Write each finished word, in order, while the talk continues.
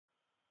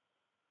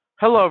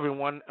Hello,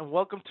 everyone, and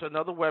welcome to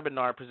another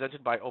webinar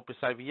presented by Opus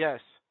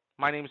IVS.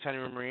 My name is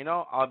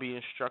Merino. I'll be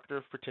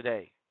instructor for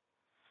today.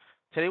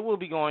 Today we'll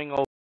be going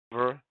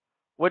over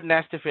what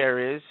NASTF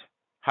AIR is,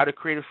 how to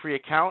create a free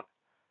account,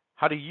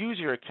 how to use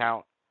your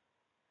account,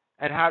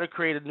 and how to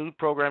create a new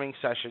programming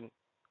session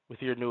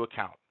with your new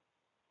account.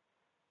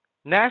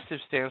 NASTF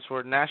stands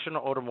for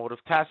National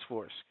Automotive Task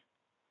Force.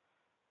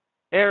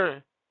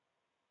 AIR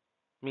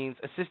means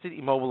Assisted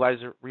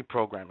Immobilizer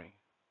Reprogramming.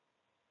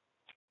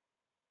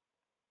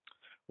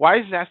 Why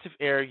is NASTF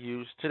AIR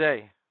used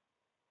today?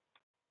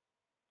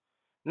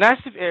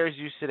 NASTF AIR is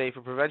used today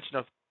for prevention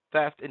of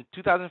theft in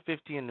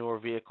 2015 and newer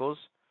vehicles,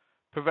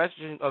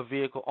 prevention of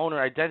vehicle owner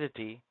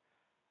identity,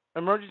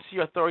 emergency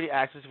authority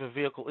access if a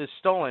vehicle is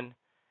stolen,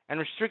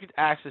 and restricted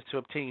access to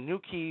obtaining new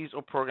keys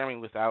or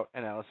programming without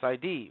an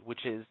LSID,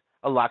 which is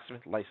a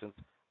locksmith license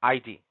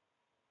ID.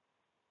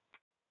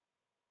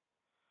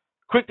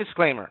 Quick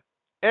disclaimer: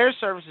 AIR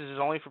services is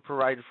only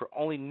provided for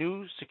only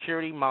new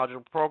security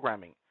module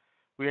programming.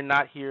 We are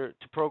not here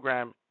to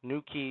program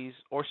new keys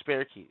or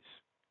spare keys.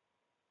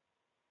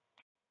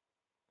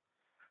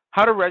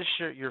 How to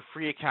register your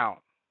free account.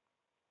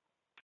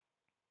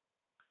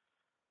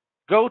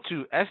 Go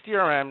to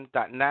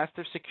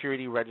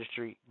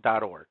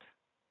sdrm.nastfsecurityregistry.org.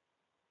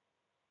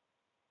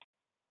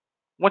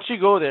 Once you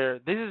go there,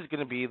 this is going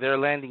to be their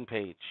landing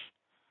page.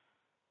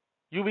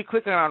 You'll be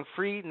clicking on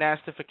Free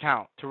NASTF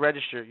Account to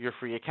register your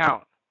free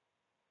account.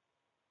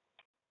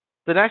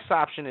 The next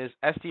option is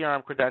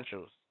SDRM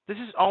Credentials. This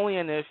is only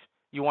if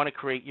you want to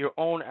create your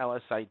own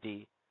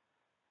LSID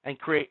and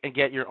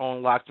get your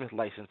own locksmith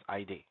license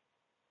ID.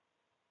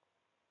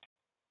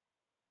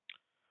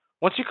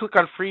 Once you click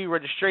on Free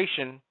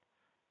Registration,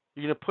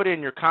 you're going to put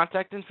in your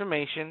contact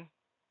information,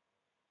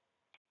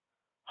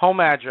 home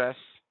address,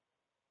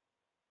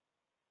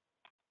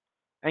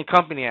 and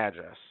company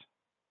address.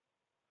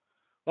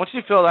 Once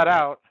you fill that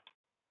out,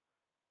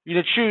 you're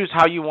going to choose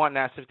how you want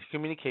NASTF to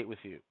communicate with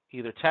you,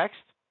 either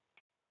text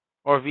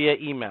or via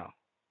email.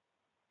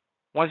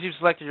 Once you've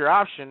selected your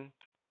option,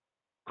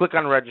 click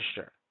on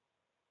Register.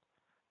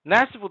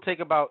 NASTF will take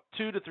about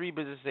 2 to 3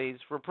 business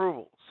days for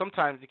approval.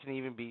 Sometimes it can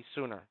even be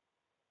sooner.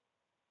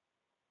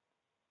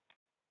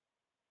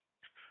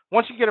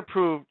 Once you get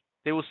approved,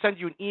 they will send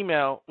you an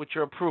email with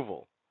your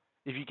approval.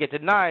 If you get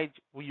denied,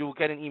 you will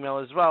get an email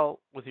as well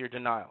with your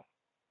denial.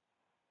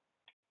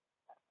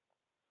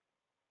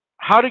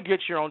 How to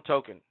get your own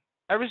token.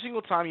 Every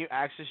single time you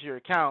access your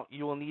account,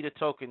 you will need a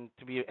token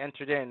to be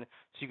entered in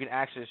so you can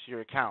access your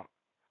account.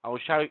 I will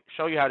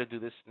show you how to do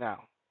this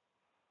now.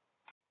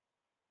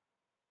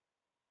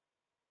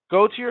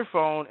 Go to your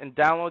phone and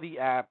download the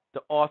app,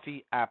 the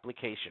Authy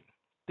application.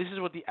 This is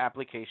what the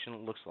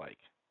application looks like.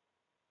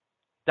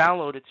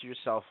 Download it to your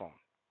cell phone.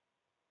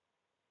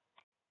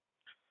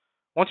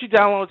 Once you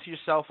download it to your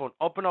cell phone,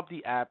 open up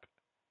the app,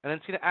 and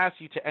it's going to ask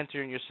you to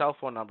enter in your cell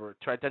phone number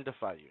to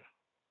identify you.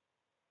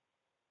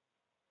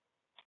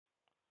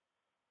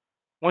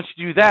 Once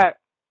you do that,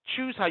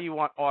 choose how you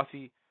want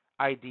Authy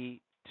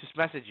ID to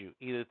message you,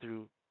 either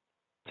through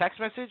text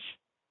message,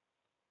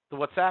 the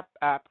WhatsApp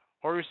app,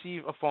 or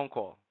receive a phone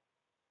call.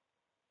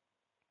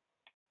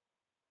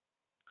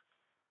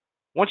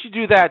 Once you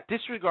do that,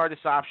 disregard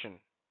this option.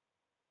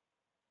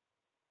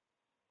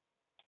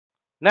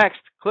 Next,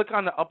 click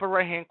on the upper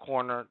right-hand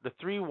corner, the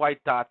 3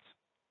 white dots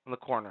in the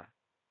corner.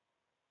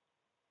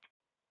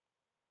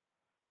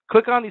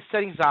 Click on the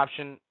settings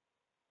option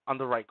on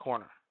the right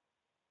corner.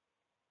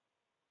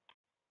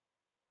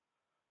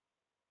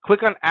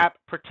 Click on App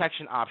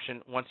Protection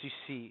option once you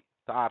see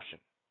the option.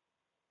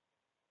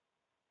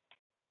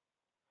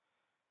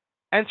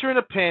 Enter in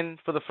a PIN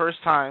for the first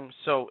time,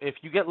 so if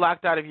you get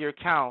locked out of your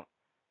account,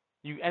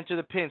 you enter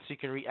the PIN so you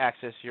can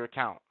re-access your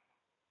account.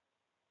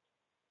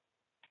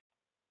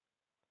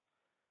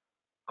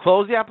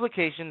 Close the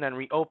application, then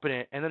reopen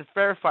it, and then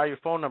verify your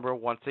phone number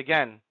once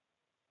again.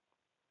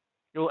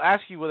 It will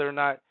ask you whether or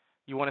not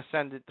you want to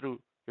send it through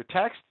your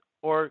text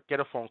or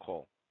get a phone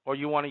call, or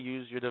you want to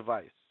use your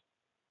device.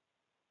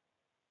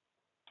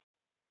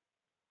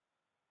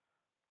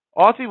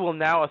 Authy will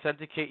now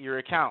authenticate your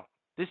account.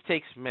 This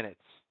takes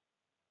minutes.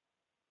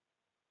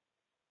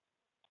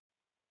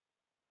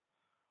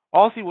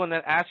 Authy will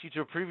then ask you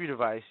to approve your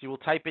device. You will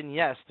type in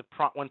yes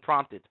when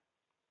prompted.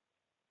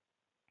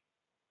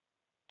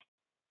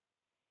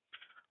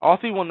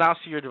 Authy will now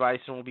see your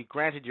device and will be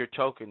granted your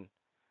token.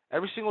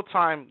 Every single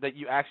time that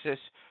you access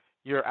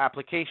your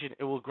application,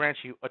 it will grant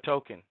you a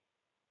token.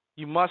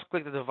 You must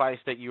click the device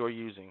that you are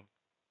using.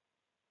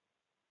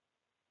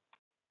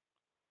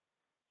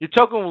 Your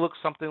token will look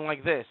something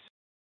like this.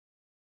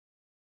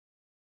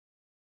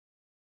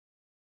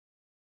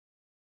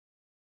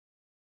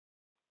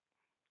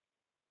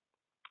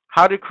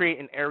 How to create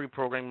an AIR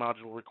reprogramming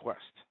module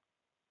request.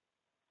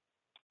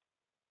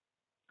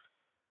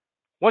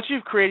 Once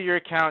you've created your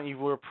account, you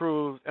were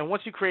approved, and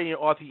once you create your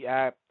Authy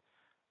app,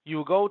 you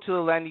will go to the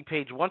landing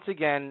page once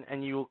again,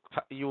 and you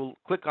will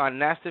click on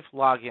NASTF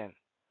Login.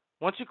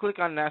 Once you click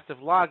on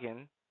NASTF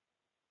Login,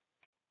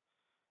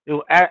 It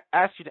will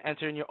ask you to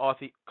enter in your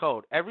auth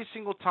code. Every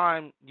single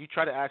time you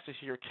try to access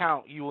your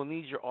account, you will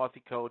need your auth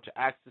code to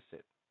access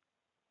it.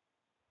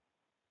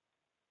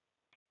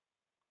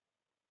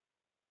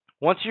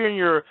 Once you're in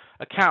your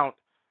account,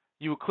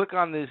 you will click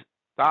on the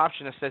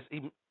option that says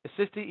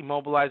Assisted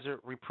Immobilizer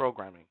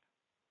Reprogramming.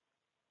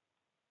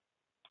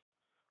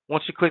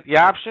 Once you click the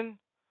option,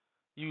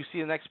 you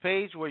see the next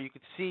page where you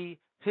can see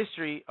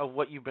history of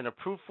what you've been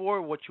approved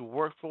for, what you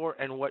worked for,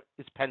 and what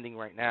is pending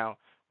right now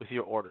with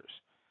your orders.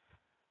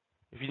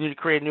 If you need to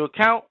create a new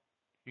account,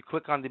 you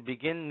click on the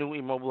Begin New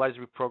Immobilizer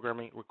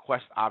Reprogramming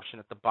Request option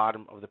at the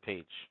bottom of the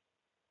page.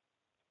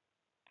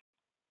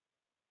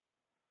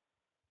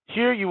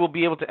 Here you will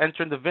be able to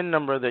enter in the VIN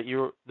number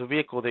that the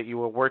vehicle that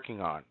you are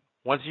working on.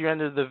 Once you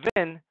enter the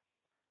VIN,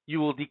 you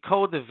will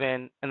decode the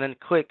VIN and then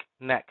click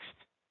Next.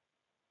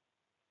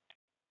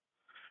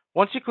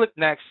 Once you click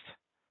Next,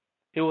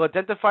 it will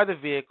identify the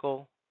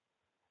vehicle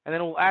and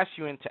then it will ask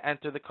you to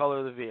enter the color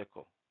of the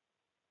vehicle.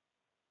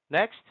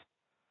 Next,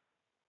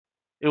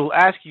 it will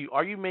ask you,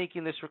 are you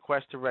making this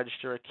request to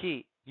register a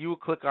key? You will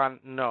click on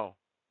No.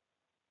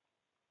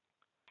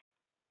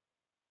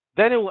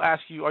 Then it will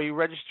ask you, are you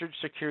registered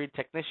security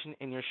technician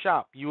in your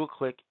shop? You will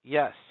click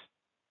Yes.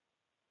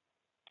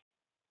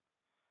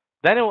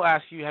 Then it will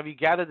ask you, have you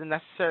gathered the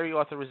necessary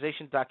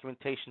authorization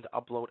documentation to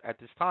upload at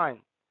this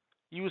time?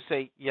 You will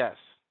say Yes.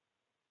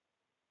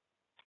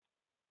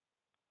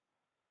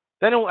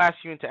 Then it will ask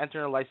you to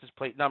enter a license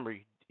plate number.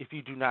 If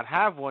you do not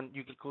have one,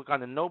 you can click on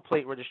the No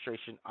Plate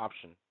Registration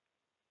option.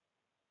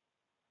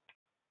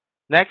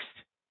 Next,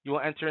 you will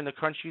enter in the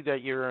country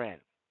that you're in,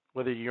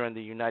 whether you're in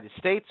the United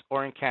States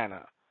or in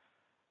Canada.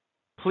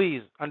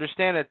 Please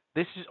understand that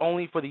this is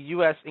only for the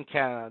U.S. and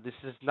Canada. This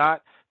does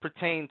not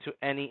pertain to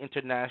any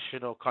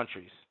international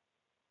countries.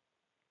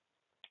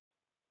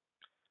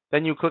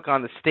 Then you click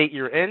on the state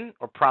you're in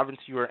or province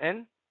you are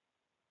in.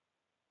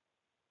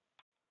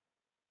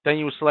 Then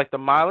you will select the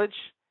mileage.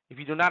 If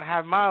you do not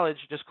have mileage,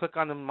 just click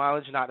on the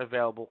mileage not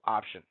available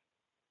option.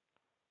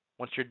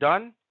 Once you're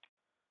done,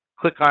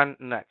 click on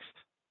Next.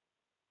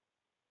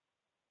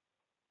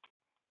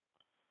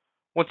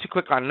 Once you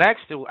click on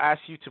Next, it will ask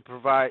you to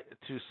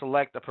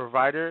select a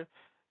provider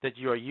that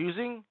you are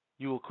using.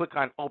 You will click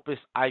on Opus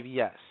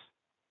IVS.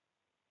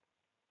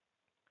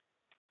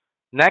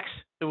 Next,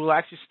 it will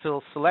ask you to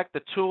select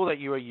the tool that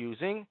you are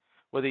using.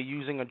 Whether you're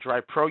using a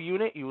Drive Pro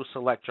unit, you will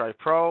select Drive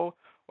Pro,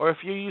 or if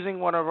you're using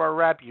one of our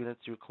wrap units,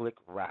 you click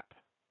wrap.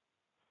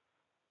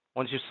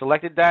 Once you've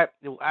selected that,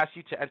 it will ask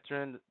you to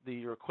enter in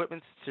your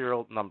equipment's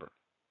serial number.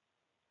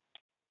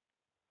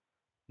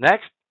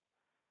 Next,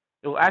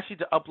 it will ask you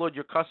to upload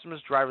your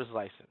customer's driver's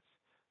license.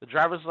 The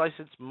driver's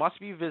license must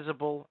be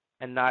visible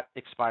and not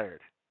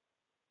expired.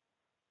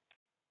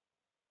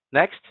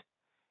 Next,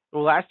 it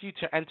will ask you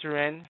to enter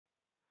in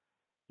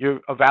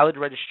a valid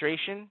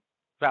registration,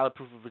 valid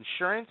proof of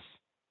insurance,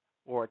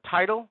 or a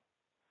title.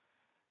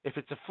 If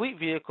it's a fleet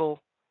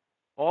vehicle,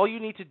 all you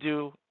need to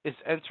do is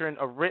enter in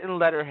a written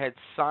letterhead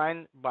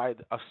signed by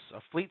a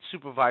fleet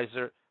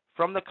supervisor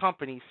from the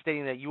company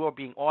stating that you are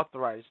being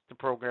authorized to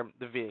program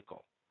the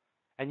vehicle.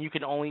 And you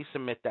can only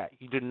submit that.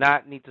 You do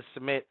not need to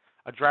submit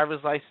a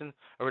driver's license,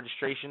 a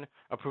registration,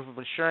 a proof of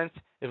insurance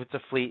if it's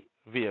a fleet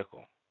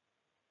vehicle.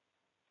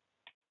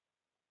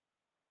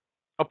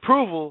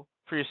 Approval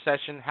for your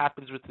session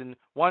happens within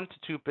 1 to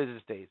 2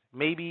 business days,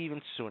 maybe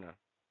even sooner.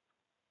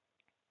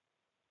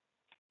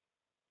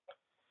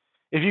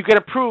 If you get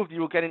approved, you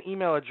will get an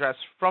email address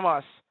from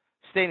us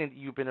stating that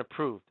you've been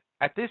approved.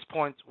 At this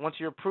point, once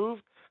you're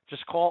approved,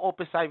 just call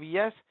Opus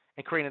IVS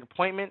and create an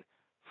appointment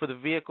for the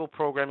vehicle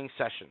programming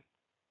session.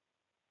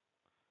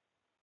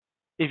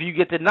 If you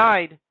get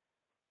denied,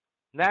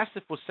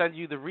 NASTF will send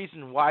you the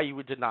reason why you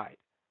were denied.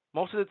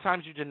 Most of the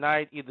times you're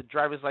denied either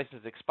driver's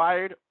license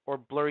expired or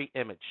blurry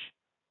image.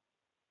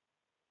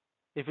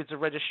 If it's a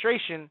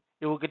registration,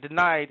 it will get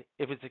denied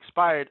if it's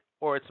expired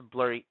or it's a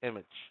blurry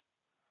image.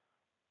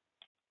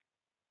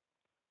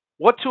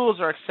 What tools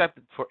are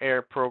accepted for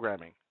AIR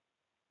programming?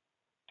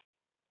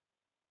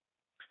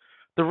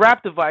 The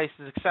wrap device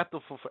is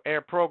acceptable for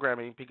AIR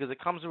programming because it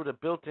comes with a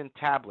built-in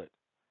tablet,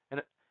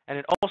 and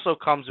it also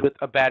comes with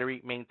a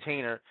battery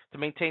maintainer to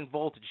maintain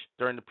voltage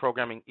during the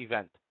programming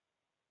event.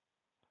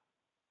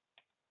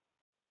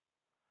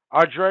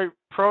 Our Drive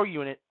Pro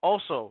unit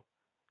also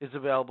is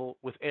available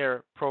with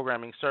AIR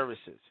programming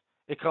services.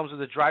 It comes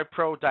with a Drive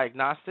Pro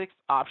diagnostics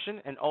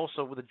option and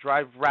also with a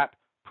Drive Wrap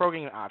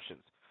programming options.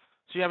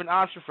 So you have an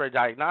option for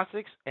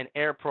diagnostics and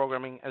AIR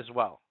programming as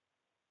well.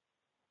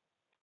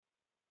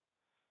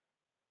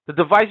 The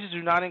devices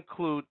do not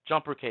include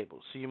jumper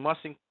cables, so you must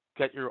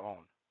get your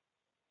own.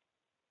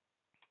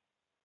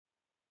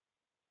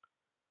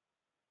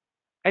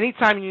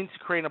 Anytime you need to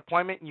create an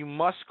appointment, you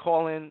must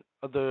call in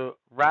the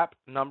wrap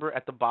number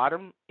at the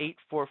bottom,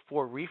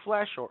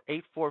 844-REFLASH or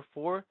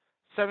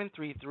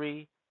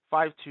 844-733-5274.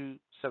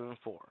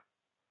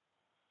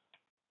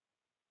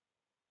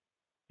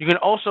 You can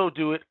also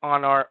do it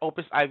on our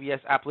Opus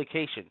IVS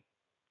application.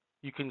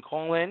 You can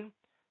call in,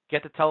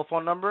 get the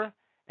telephone number,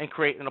 and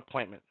create an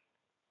appointment.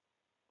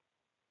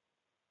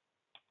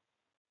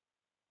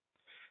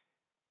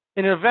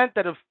 In the event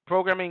that if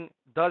programming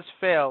does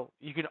fail,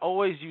 you can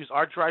always use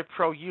our Drive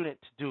Pro unit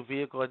to do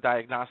vehicle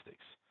diagnostics.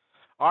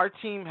 Our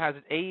team has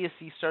an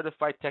ASE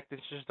certified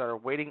technicians that are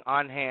waiting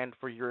on hand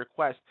for your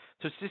request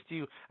to assist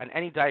you on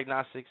any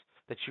diagnostics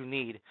that you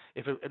need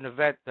if in an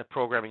event that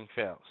programming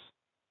fails.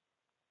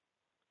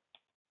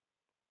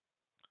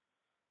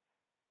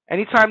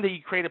 Anytime that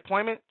you create an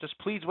appointment, just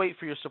please wait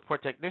for your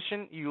support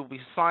technician. You will be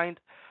assigned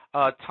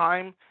a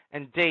time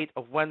and date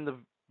of when the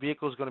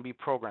vehicle is going to be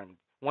programmed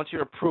once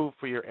you're approved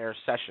for your AIR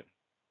session.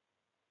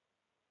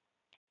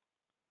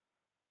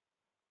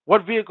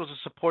 What vehicles are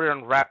supported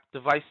on wrapped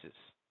devices?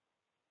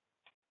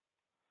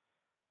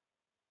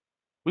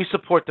 We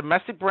support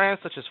domestic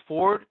brands such as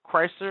Ford,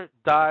 Chrysler,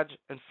 Dodge,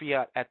 and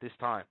Fiat at this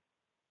time.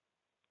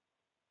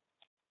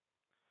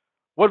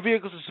 What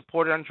vehicles are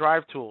supported on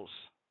drive tools?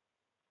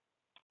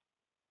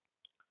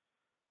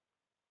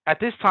 At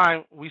this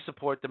time, we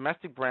support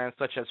domestic brands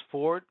such as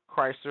Ford,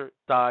 Chrysler,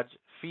 Dodge,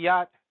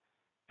 Fiat,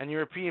 and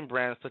European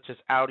brands such as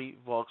Audi,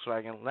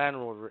 Volkswagen, Land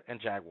Rover, and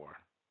Jaguar.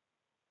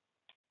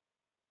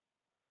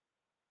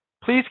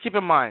 Please keep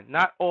in mind,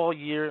 not all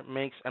year,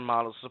 makes, and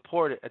models are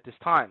supported at this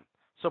time.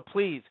 So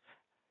please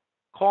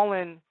call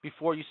in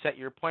before you set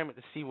your appointment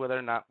to see whether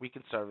or not we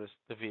can service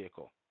the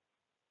vehicle.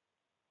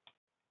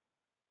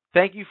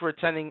 Thank you for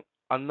attending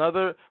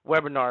another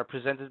webinar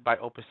presented by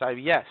Opus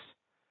IVS.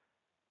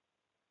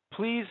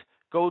 Please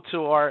go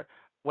to our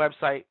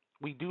website.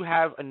 We do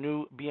have a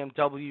new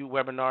BMW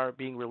webinar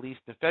being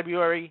released in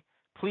February.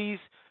 Please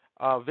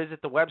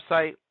visit the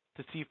website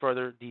to see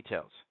further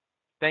details.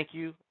 Thank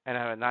you and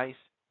have a nice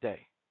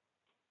day.